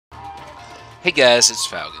Hey guys, it's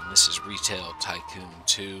Faugaun. This is Retail Tycoon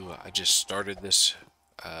 2. I just started this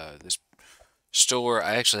store.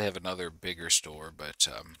 I actually have another bigger store, but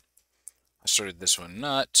I started this one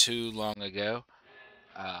not too long ago.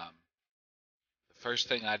 Um, the first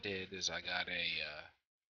thing I did is I got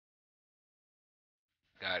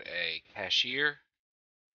a cashier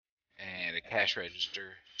and a cash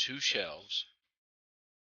register, two shelves,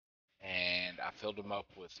 and I filled them up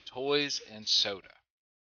with toys and soda.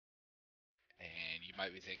 And you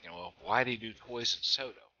might be thinking, well, why do you do toys and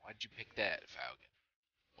soda? Why'd you pick that, Faugaun?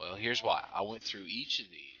 Well, here's why. I went through each of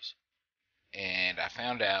these and I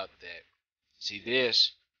found out that, see,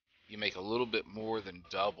 this, you make a little bit more than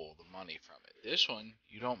double the money from it. This one,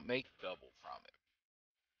 you don't make double from it.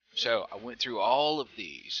 So I went through all of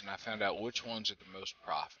these and I found out which ones are the most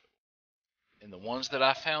profitable. And the ones that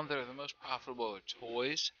I found that are the most profitable are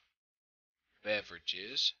toys,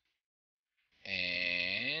 beverages,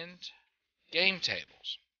 and game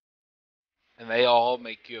tables. And they all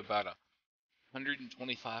make you about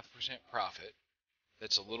 125% profit.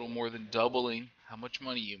 That's a little more than doubling how much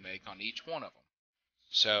money you make on each one of them.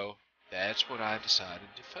 So that's what I decided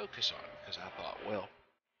to focus on because I thought, well,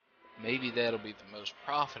 maybe that'll be the most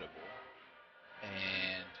profitable,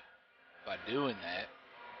 and by doing that,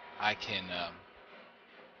 I can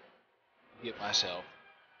get myself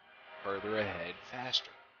further ahead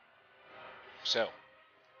faster. So,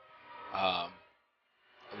 um,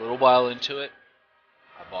 a little while into it,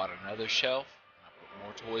 I bought another shelf and I put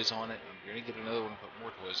more toys on it. I'm gonna get another one and put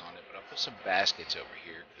more toys on it, but I put some baskets over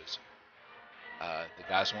here because the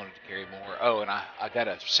guys wanted to carry more. Oh, and I got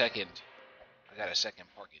a second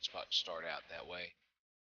parking spot to start out that way.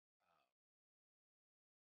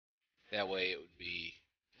 That way it would be,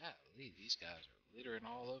 golly, these guys are littering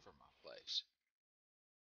all over my place.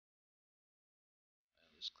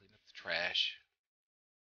 Let's clean up the trash.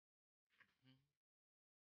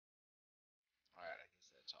 Alright, I guess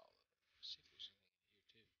that's all of it. Let's see if there's anything here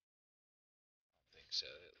too. I don't think so.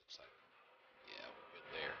 It looks like, yeah, we're good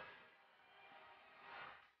there.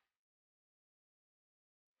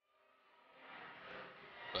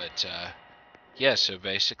 But, yeah, so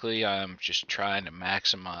basically I'm just trying to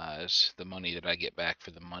maximize the money that I get back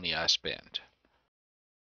for the money I spend.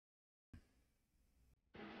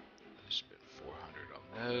 I spent 400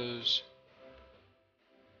 on those.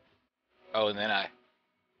 Oh, and then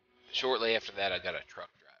shortly after that, I got a truck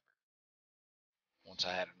driver. Once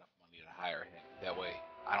I had enough money to hire him. That way,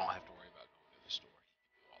 I don't have to worry about going to the store. He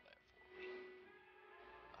can do all that for me.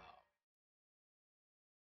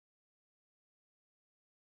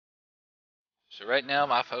 So right now,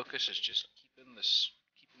 my focus is just keeping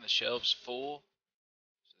the shelves full,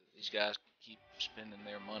 so that these guys can keep spending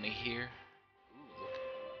their money here. Ooh, look,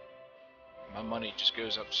 my money just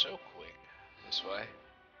goes up so quick this way.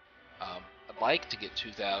 I'd like to get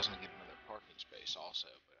 2,000 and get another parking space also,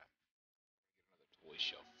 but I'm gonna get another toy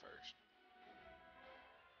shelf first.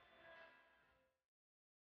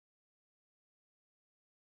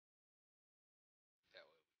 That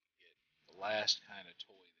way we can get the last kind of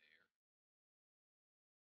toy there.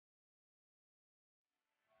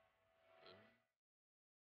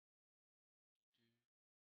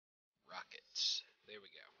 Rockets. There we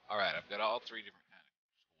go. All right, I've got all three different kind of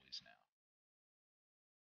toys now.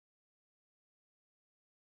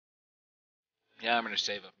 Yeah, I'm gonna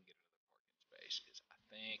save up and get another parking space because I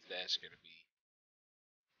think that's gonna be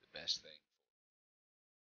the best thing.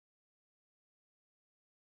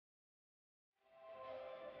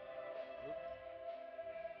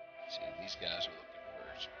 See, these guys are looking for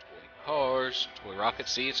some toy cars, toy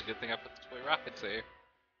rockets. See, it's a good thing I put the toy rockets there.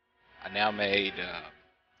 I now made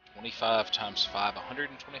 25 times 5,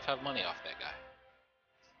 125 money off that guy.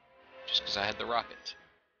 Just because I had the rocket.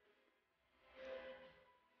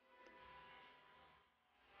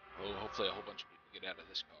 Oh, hopefully a whole bunch of people get out of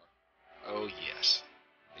this car. Oh, yes.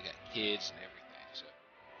 They got kids and everything. So,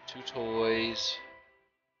 two toys,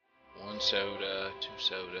 one soda, two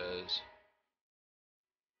sodas,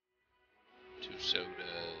 two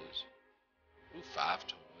sodas. Ooh, five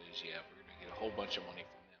toys. Yeah, we're going to get a whole bunch of money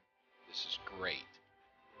from them. This is great.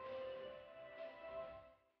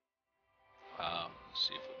 Let's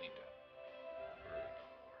see if we need to.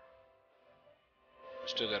 We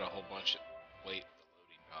still got a whole bunch of wait at the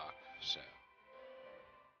loading dock, so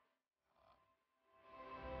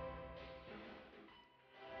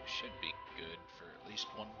should be good for at least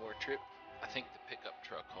one more trip. I think the pickup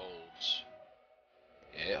truck holds,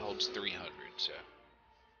 yeah, it holds 300, so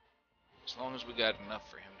as long as we got enough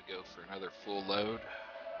for him to go for another full load,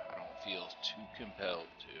 I don't feel too compelled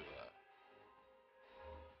to do that.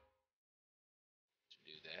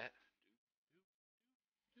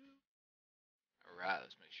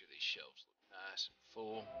 Let's make sure these shelves look nice and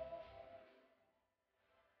full.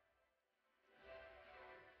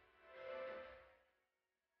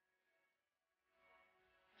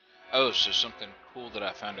 Oh, so something cool that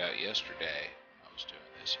I found out yesterday when I was doing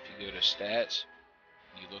this. If you go to stats,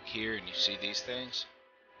 you look here and you see these things.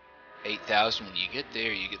 8,000, when you get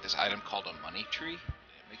there, you get this item called a money tree.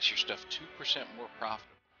 It makes your stuff 2% more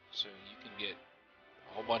profitable. So you can get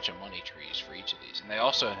a whole bunch of money trees for each of these. And they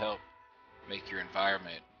also help make your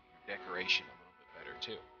environment, your decoration a little bit better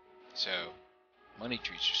too. So money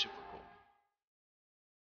trees are super cool.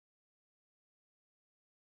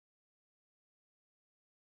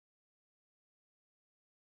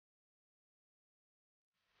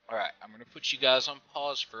 Alright, I'm going to put you guys on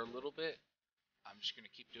pause for a little bit. I'm just going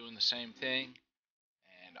to keep doing the same thing.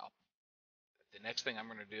 And the next thing I'm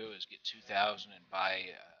going to do is get 2,000 and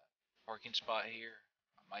buy a parking spot here.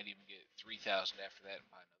 I might even get 3,000 after that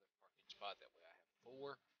and buy another parking spot. That way I have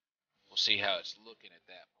 4. We'll see how it's looking at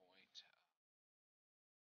that point.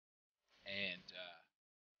 And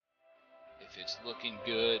if it's looking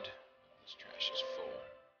good, this trash is full.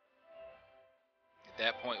 At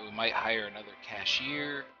that point, we might hire another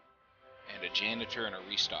cashier and a janitor and a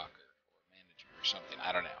restocker or a manager or something.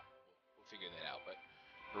 I don't know. We'll figure that out. But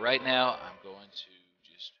for right now, I'm going to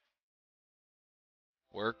just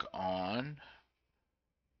work on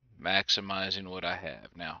maximizing what I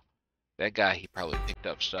have. Now, that guy, he probably picked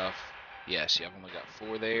up stuff. Yeah, see, I've only got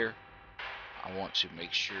 4 there. I want to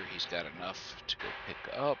make sure he's got enough to go pick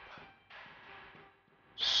up.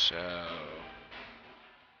 So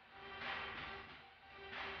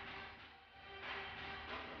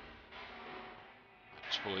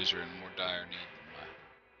toys are in more dire need than my.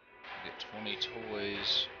 I get 20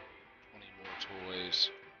 toys, 20 more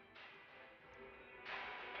toys,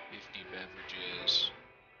 50 beverages,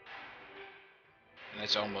 and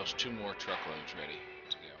that's almost 2 more truckloads ready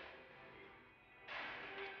to go.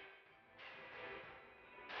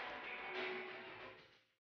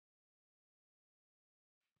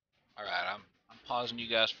 Alright, I'm pausing you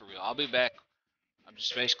guys for real. I'll be back. I'm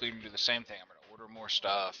just basically going to do the same thing. I'm going to order more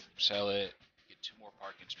stuff, sell it, get 2 more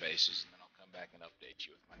parking spaces, and then I'll come back and update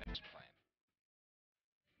you with my next plan.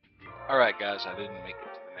 Alright guys, I didn't make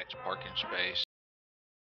it to the next parking space.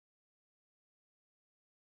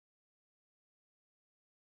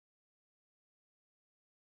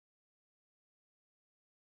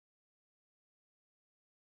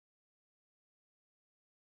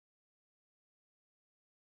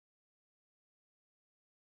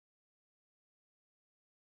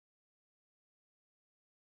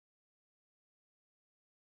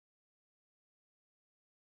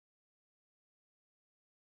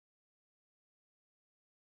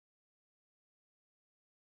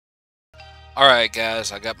 Alright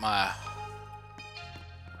guys, I got my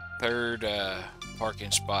third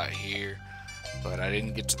parking spot here, but I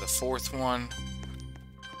didn't get to the 4th one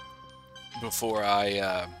before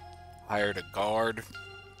I hired a guard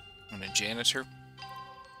and a janitor.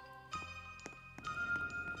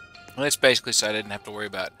 And that's basically so I didn't have to worry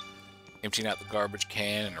about emptying out the garbage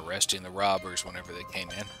can and arresting the robbers whenever they came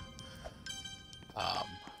in.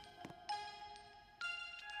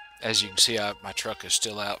 As you can see, my truck is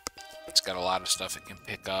still out. It's got a lot of stuff it can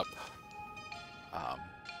pick up.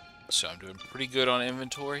 So I'm doing pretty good on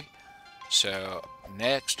inventory. So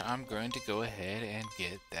next I'm going to go ahead and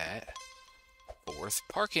get that 4th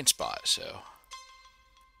parking spot. So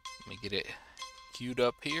let me get it queued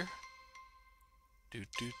up here.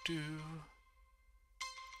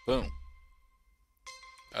 Boom.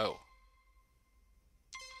 Oh,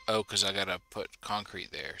 because I gotta put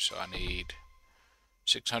concrete there, so I need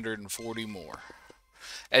 640 more.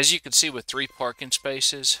 As you can see with 3 parking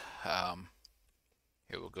spaces,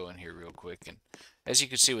 here, we'll go in here real quick, and as you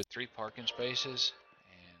can see with 3 parking spaces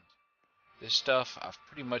and this stuff, I've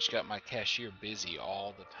pretty much got my cashier busy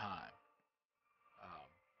all the time,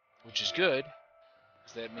 which is good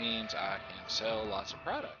because that means I can sell lots of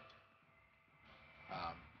product.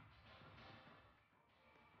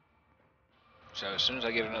 So as soon as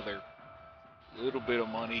I get another little bit of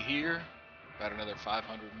money here, about another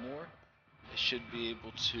 500 more, I should be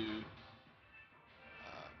able to.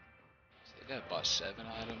 So that guy bought 7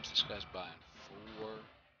 items. This guy's buying 4.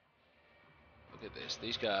 Look at this.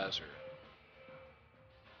 These guys are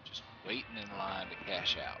just waiting in line to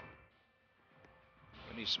cash out.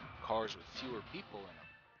 We need some cars with fewer people in them.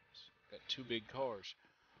 Got 2 big cars.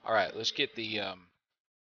 All right, let's get this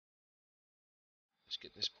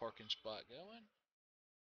parking spot going.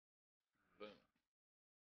 Boom.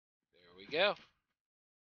 There we go.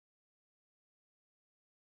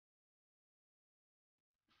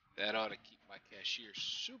 That ought to keep my cashier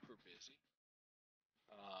super busy.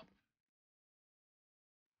 Um,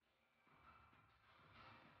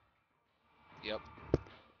 yep,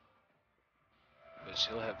 because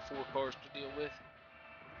he'll have 4 cars to deal with.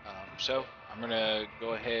 So I'm gonna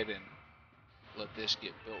go ahead and let this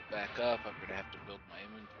get built back up. I'm gonna have to build my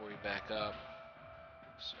inventory back up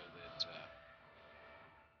so that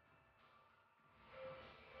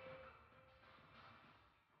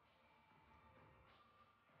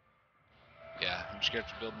yeah, I'm just gonna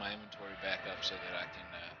have to build my inventory back up so that I can,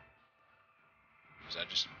 because I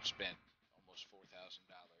just spent almost $4,000.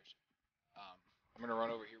 I'm gonna run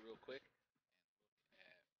over here real quick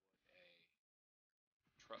at what a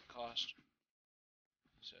truck cost.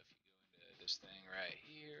 So if you go into this thing right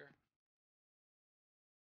here,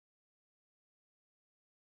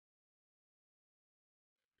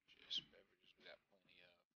 beverages, we got plenty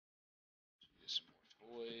of. So get some more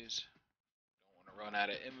toys. Don't want to run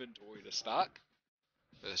out of inventory to stock.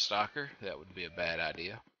 For the stocker, that would be a bad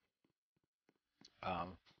idea.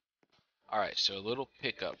 All right, so a little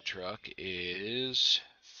pickup truck is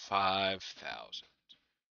 5,000.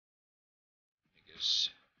 It goes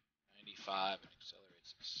 95 and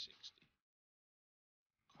accelerates at 60.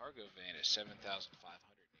 Cargo van is 7,500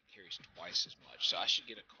 and it carries twice as much. So I should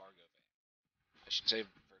get a cargo van. I should save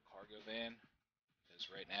for a cargo van because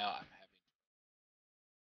right now I'm having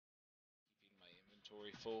keeping my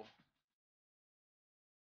inventory full.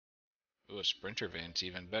 Ooh, a Sprinter van's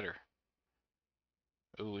even better.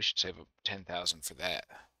 Ooh, we should save up 10,000 for that.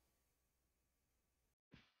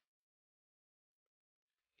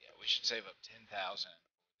 Yeah, we should save up 10,000 for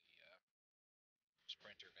the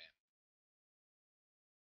Sprinter van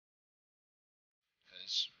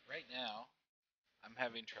because right now I'm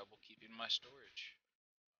having trouble keeping my storage.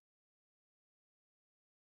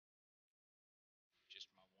 Just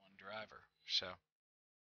my one driver. So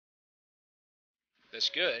that's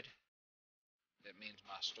good. That means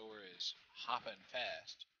my store is hopping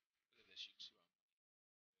fast. Look at this. You can see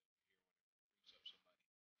what brings up somebody.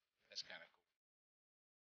 That's kind of cool.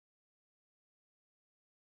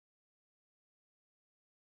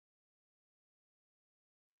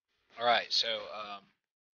 All right, so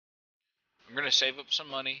I'm gonna save up some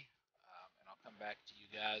money, and I'll come back to you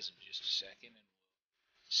guys in just a second, and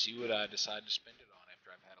we'll see what I decide to spend it on after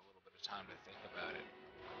I've had a little bit of time to think about it.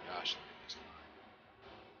 Gosh, look at this line.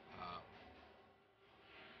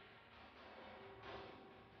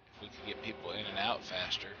 If we could get people in and out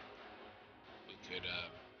faster, we could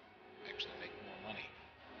actually make more money.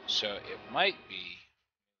 So it might be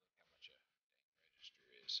how much a register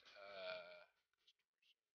is.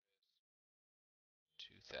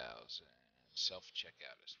 2,000. Self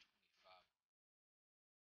checkout is 25.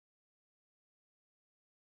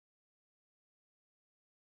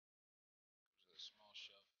 Goes a small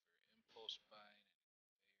shelf for impulse buying and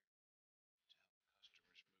to help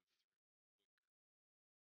customers move through.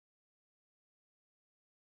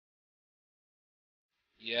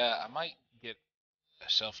 Yeah, I might get a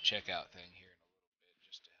self checkout thing here in a little bit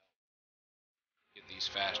just to help get these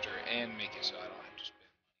faster and make it so I don't have to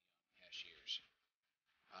spend money on cashiers.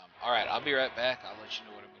 All right, I'll be right back. I'll let you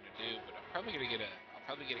know what I'm going to do, but I'll probably get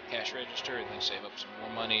a cash register and then save up some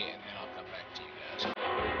more money, and then I'll come back to you guys.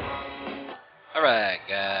 All right,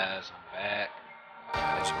 guys, I'm back.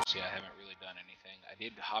 As you can see, I haven't really done anything. I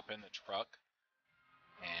did hop in the truck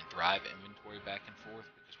and drive inventory back and forth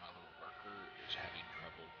because my little worker is having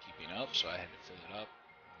trouble keeping up, so I had to fill it up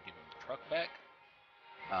and give him the truck back.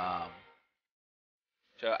 Um,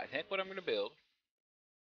 so I think what I'm going to build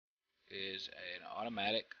is an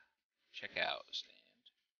automatic checkout stand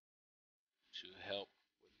to help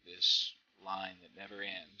with this line that never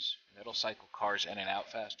ends. That'll cycle cars in and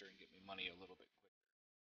out faster and get me money a little bit quicker,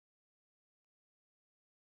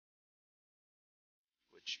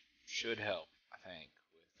 which should help, I think,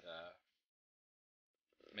 with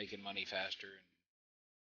making money faster, and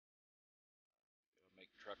it'll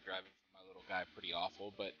make truck driving for my little guy pretty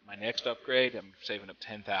awful. But my next upgrade, I'm saving up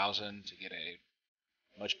 10,000 to get a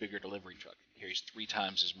much bigger delivery truck. It carries 3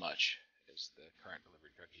 times as much as the current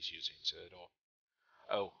delivery truck he's using. So it'll.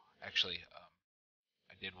 Oh, actually,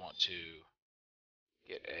 I did want to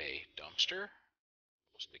get a dumpster.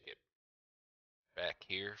 We'll stick it back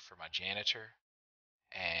here for my janitor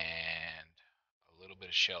and a little bit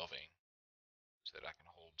of shelving so that I can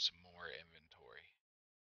hold some more inventory.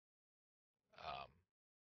 Um,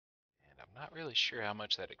 and I'm not really sure how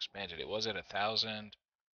much that expanded. It was at 1,000,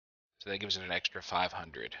 so that gives it an extra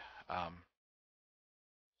 500.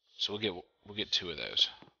 So we'll get 2 of those,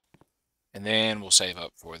 and then we'll save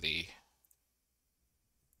up for the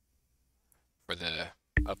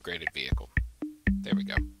upgraded vehicle. There we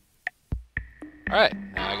go. Alright,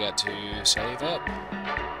 now I got to save up.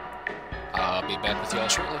 I'll be back with y'all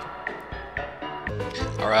shortly.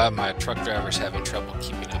 Alright, my truck driver's having trouble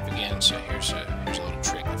keeping up again, so here's a little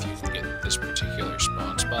trick. If you can get this particular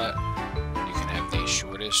spawn spot, you can have the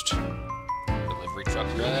shortest delivery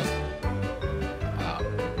truck drive.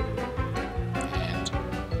 And you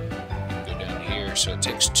can go down here, so it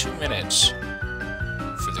takes 2 minutes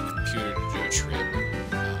for the computer to do a trip.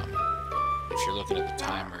 If you're looking at the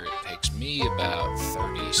timer, it takes me about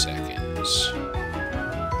 30 seconds,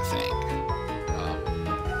 I think.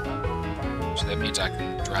 So that means I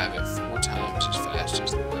can drive it 4 times as fast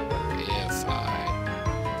as the worker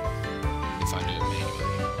if I do it manually.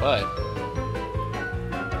 But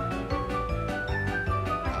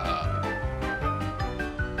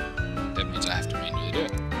that means I have to manually do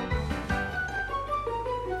it.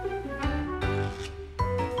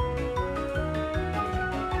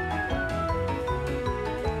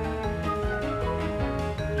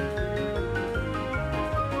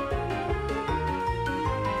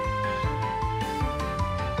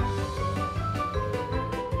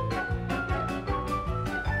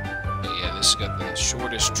 This has got the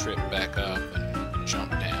shortest trip back up and you can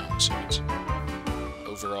jump down, so it's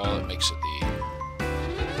overall it makes it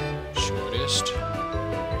the shortest to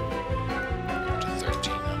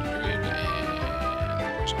 1300, and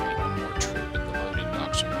there's only one more trip at the loading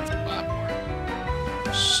dock, so I'm gonna have to buy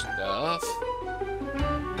more stuff.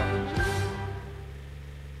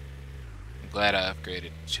 I'm glad I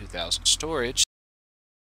upgraded to 2000 storage.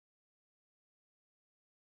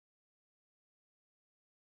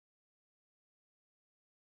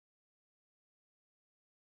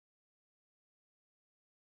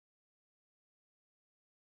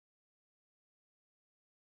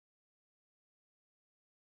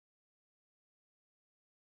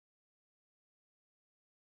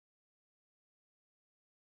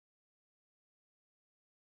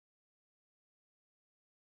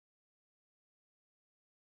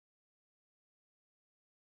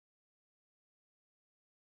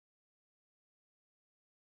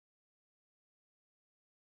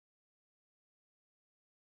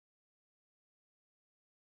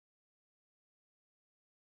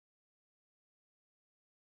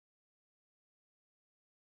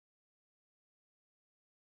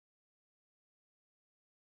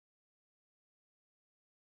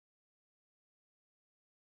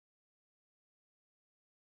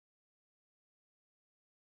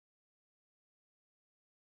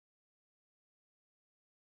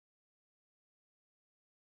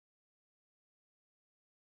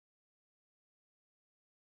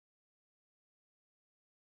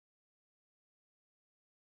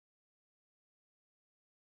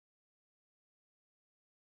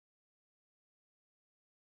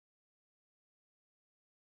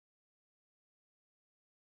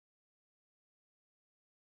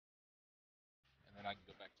 And I can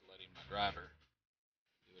go back to letting my driver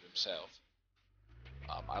do it himself.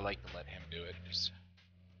 I like to let him do it. It's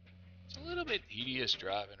a little bit tedious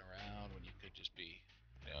driving around when you could just be,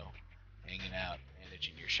 hanging out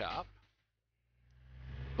managing your shop.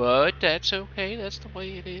 But that's okay, that's the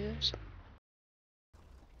way it is.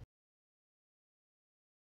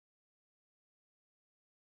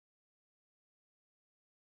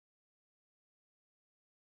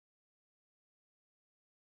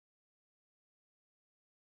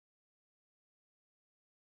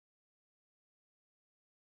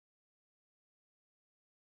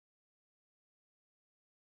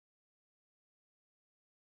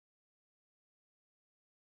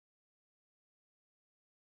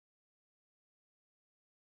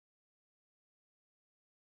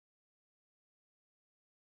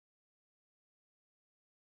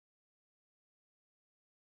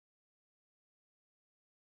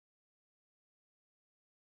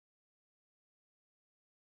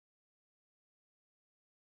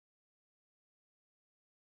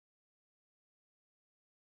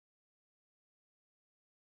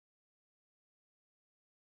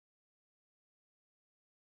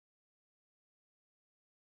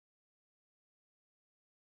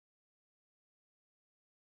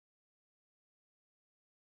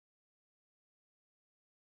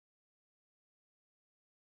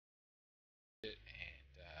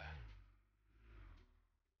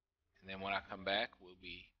 And then when I come back, we'll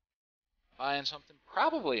be buying something.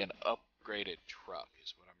 Probably an upgraded truck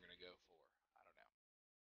is what I'm going to go for. I don't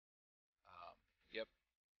know. Yep.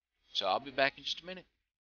 So I'll be back in just a minute.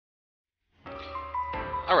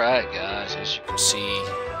 Alright guys, as you can see,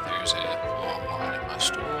 there's a long line in my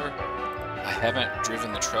store. I haven't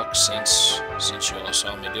driven the truck since you all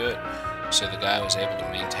saw me do it, so the guy was able to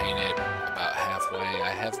maintain it about halfway. I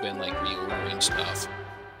have been like reordering stuff.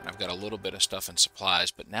 I've got a little bit of stuff in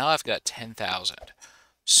supplies, but now I've got 10,000.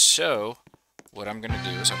 So what I'm going to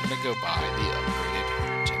do is I'm going to go buy the upgraded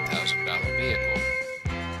 $10,000 vehicle.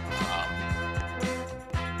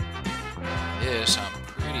 This I'm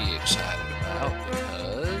pretty excited about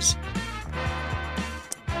because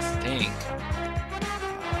I think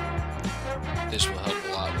this will help a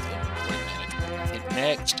lot with inventory management. I think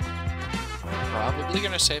next, I'm probably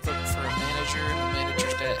going to save up for a manager and a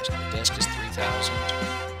manager's desk. The desk is 3,000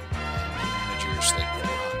 and the manager's like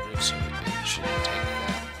 400, so it shouldn't take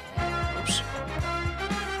that long. Oops.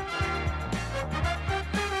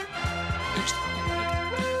 There's the manager.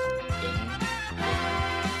 Boom.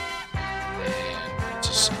 And let's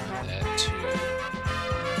assign that to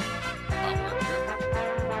my worker.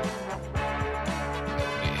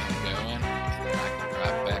 Get him going, and then I can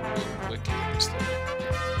drive back real quick and this little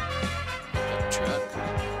pickup truck.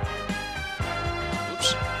 Oops.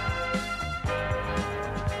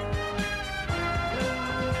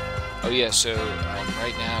 Oh yeah, so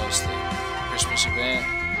right now is the Christmas event.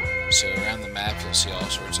 So around the map you'll see all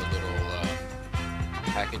sorts of little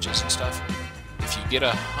packages and stuff. If you get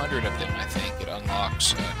 100 of them, I think it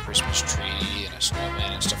unlocks a Christmas tree and a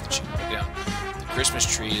snowman and stuff that you can put down. The Christmas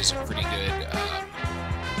tree is a pretty good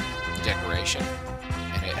decoration,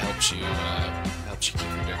 and it helps you keep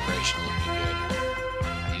your decoration looking good.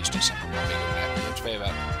 I used to something bigger than that. You have to pay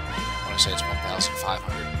about, I want to say it's 1,500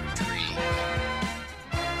 per tree.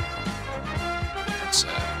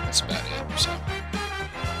 That's about it. So, all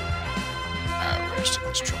right, we're gonna stick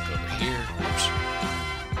this truck over here. Oops.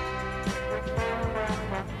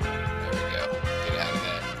 There we go. Get out of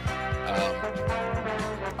that.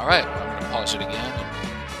 All right, I'm gonna pause it again.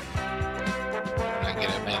 When I get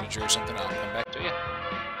a manager or something, I'll come back to you.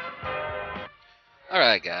 All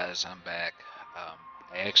right, guys, I'm back.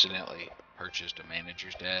 I accidentally purchased a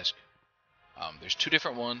manager's desk. There's two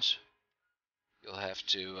different ones. You'll have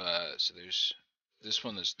to. So there's this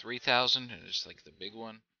one that's 3,000, and it's like the big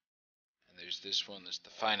one. And there's this one that's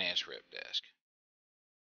the finance rep desk,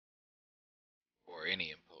 or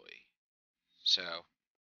any employee. So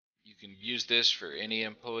you can use this for any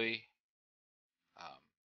employee.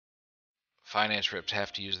 Finance reps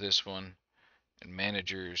have to use this one, and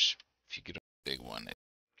managers, if you get a big one, it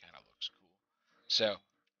kind of looks cool. So,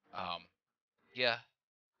 yeah.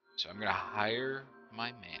 So I'm gonna hire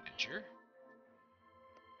my manager.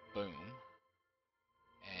 Boom.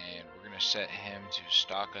 And we're gonna set him to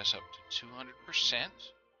stock us up to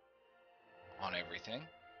 200% on everything.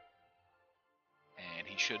 And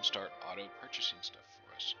he should start auto purchasing stuff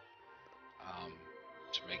for us,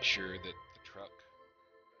 to make sure that the truck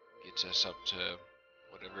gets us up to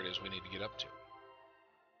whatever it is we need to get up to.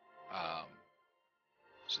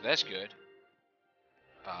 So that's good.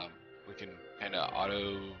 We can kind of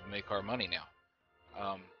auto make our money now.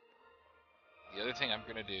 The other thing I'm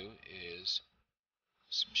going to do is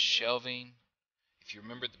some shelving. If you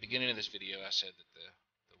remember at the beginning of this video, I said that the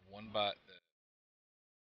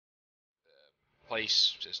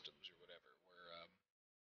place systems or whatever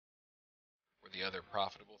were the other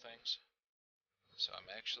profitable things. So I'm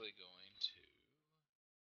actually going to get a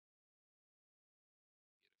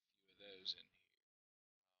few of those in here.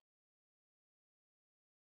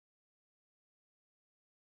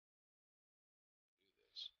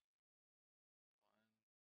 Do this. 1,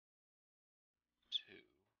 2,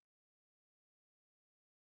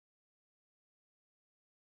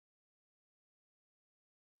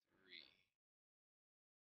 3.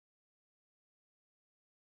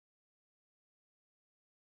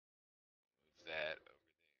 Move that over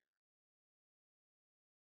there.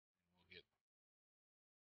 We'll get.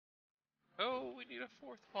 Oh, we need a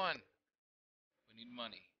fourth one. We need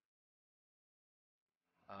money.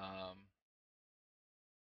 Come on,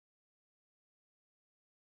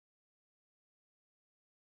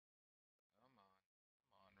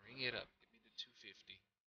 ring it up. Give me the 250.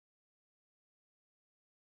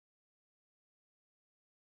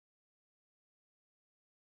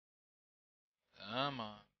 Come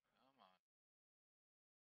on.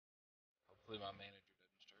 Hopefully my manager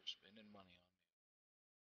doesn't start spending money on me.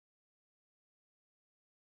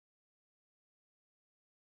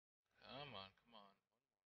 Come on, come on.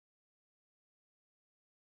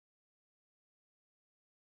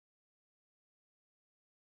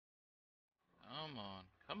 Come on,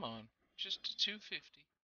 come on. Just a 250.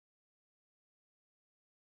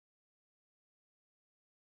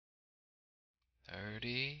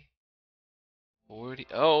 30. 40.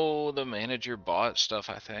 Oh, the manager bought stuff,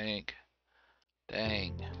 I think.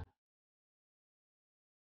 Dang.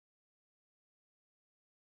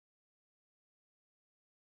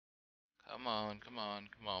 Come on, come on,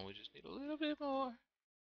 come on. We just need a little bit more.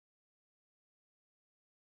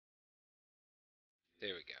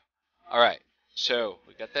 There we go. Alright, so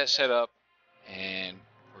we got that set up, and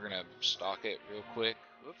we're going to stock it real quick.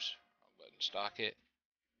 Whoops, wrong button. Stock it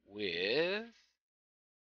with,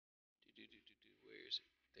 where is it?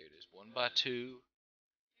 There it is, 1x2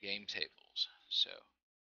 game tables. So,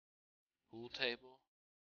 pool table,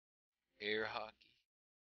 air hockey,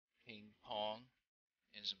 ping pong,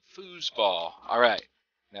 and some foosball. Alright,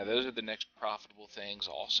 now those are the next profitable things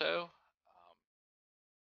also.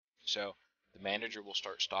 So, the manager will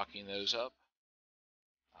start stocking those up.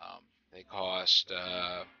 They cost,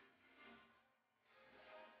 I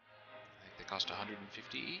think they cost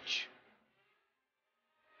 150 each.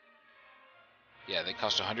 Yeah, they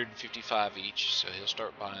cost 155 each, so he'll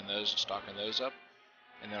start buying those and stocking those up.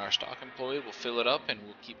 And then our stock employee will fill it up and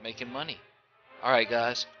we'll keep making money. Alright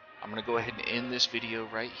guys, I'm going to go ahead and end this video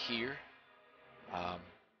right here.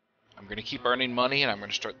 I'm going to keep earning money and I'm going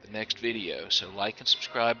to start the next video. So like and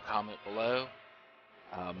subscribe, comment below.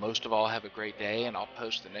 Most of all, have a great day, and I'll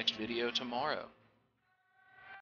post the next video tomorrow.